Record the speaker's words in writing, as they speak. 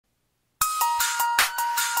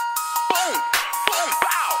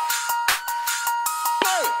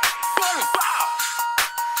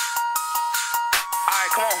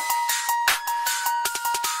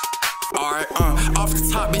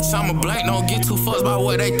top, bitch, I'm a blank. Don't get too fussed by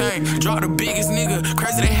what they think. Draw the biggest nigga,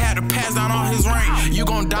 crazy they had to pass down all his range. You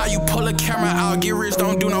gon' die, you pull a camera out, get rich,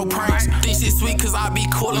 don't do no pranks. This shit sweet cause I be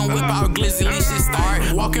cool and whip out glizzy, this shit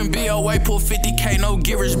start. Walking BOA, pull 50K, no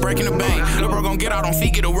get rich, breaking the bank. Lil' bro gon' get out on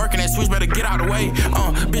feet, get to work and that switch better get out the way.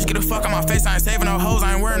 Bitch, get the fuck on my face, I ain't saving no hoes,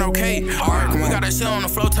 I ain't wearing no cape. Alright, we got that shit on the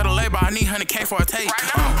floor, tell the labor, I need 100K for a tape.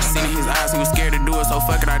 Seen in his eyes, he was scared to do it, so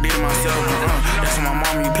fuck it, I did it myself. That's what my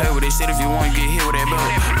mama, you play with this shit, if you want, you get hit with that belt.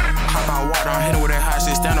 Hop out water, I'm hitting with that hot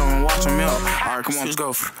shit, stand up and watch him melt. Alright, come on, let's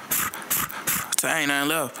go. So ain't nothing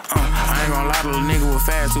left. I ain't gon' lie to the nigga was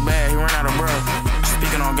fast, too bad, he ran out of breath.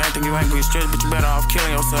 Speaking on gang, think you ain't gonna get stretched, but you better off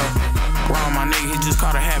killing yourself. Wrong, my nigga, he just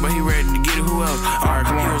caught a hat, but he ready to get it, who else? Alright,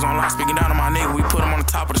 come on, he was on live speaking down on my nigga, we put him on the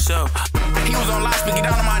top of the shelf. He was on live speaking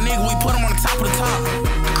down on my nigga, we put him on the top of the top.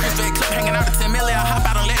 GetRichZay clip hanging out the 10 million, I hop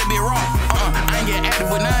out and let it be raw. I ain't get active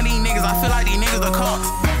with none of these niggas, I feel like these niggas are cops.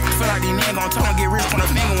 I feel like these niggas gon' tell them get rich on the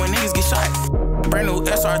finger when niggas get shot. Brand new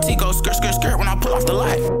SRT go skirt, skirt, skirt when I pull off the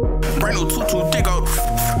light. Brand new tutu, they go,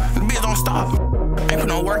 the bitch don't stop. Ain't put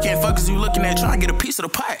no work in, fuckers you looking at, trying to get a piece of the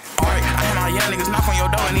pie. Alright, I had my young niggas knock on your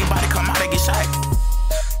door, anybody come out, they get shot.